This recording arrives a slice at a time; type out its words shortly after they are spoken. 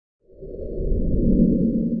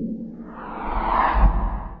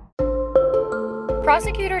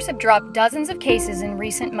Prosecutors have dropped dozens of cases in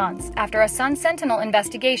recent months after a Sun Sentinel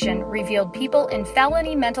investigation revealed people in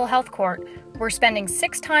felony mental health court were spending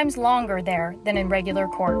 6 times longer there than in regular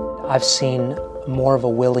court. I've seen more of a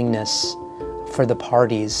willingness for the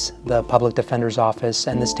parties, the Public Defender's Office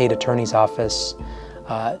and the State Attorney's Office,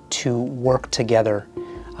 to work together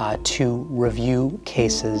to review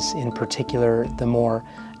cases, in particular the more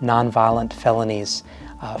nonviolent felonies,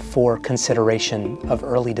 for consideration of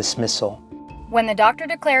early dismissal. When the doctor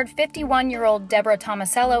declared 51-year-old Deborah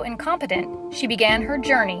Tomasello incompetent, she began her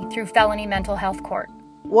journey through felony mental health court.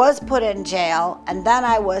 Was put in jail, and then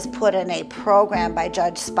I was put in a program by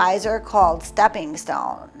Judge Spicer called Stepping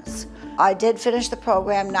Stones. I did finish the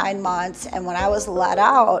program 9 months, and when I was let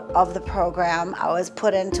out of the program, I was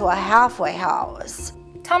put into a halfway house.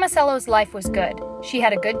 Tomasello's life was good. She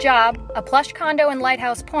had a good job, a plush condo in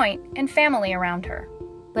Lighthouse Point, and family around her.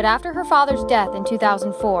 But after her father's death in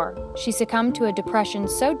 2004, she succumbed to a depression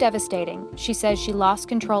so devastating, she says she lost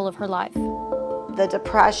control of her life. The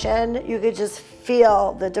depression, you could just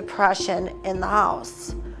feel the depression in the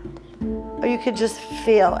house. Or you could just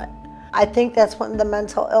feel it. I think that's when the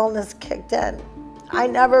mental illness kicked in. I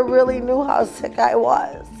never really knew how sick I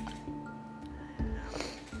was.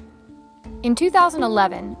 In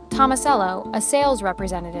 2011, Tomasello, a sales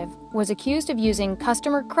representative, was accused of using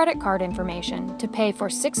customer credit card information to pay for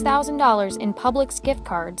 $6,000 in Publix gift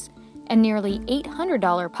cards, a nearly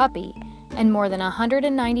 $800 puppy, and more than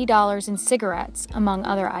 $190 in cigarettes, among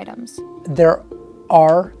other items. There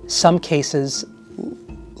are some cases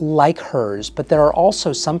like hers, but there are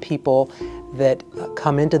also some people that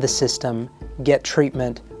come into the system, get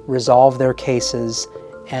treatment, resolve their cases,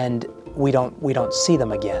 and we don't see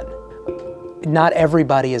them again. Not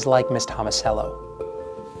everybody is like Miss Tomasello,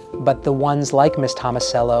 but the ones like Miss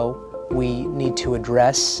Tomasello we need to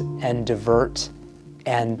address and divert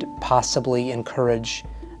and possibly encourage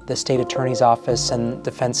the State Attorney's Office and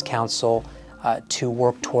Defense Counsel to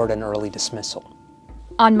work toward an early dismissal.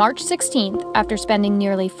 On March 16th, after spending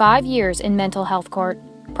nearly 5 years in mental health court,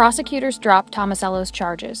 prosecutors dropped Tomasello's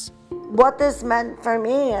charges. What this meant for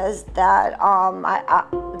me is that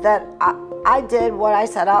I did what I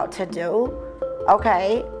set out to do.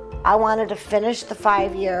 Okay, I wanted to finish the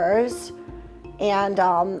 5 years, and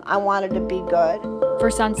I wanted to be good. For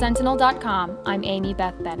SunSentinel.com, I'm Amy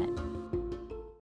Beth Bennett.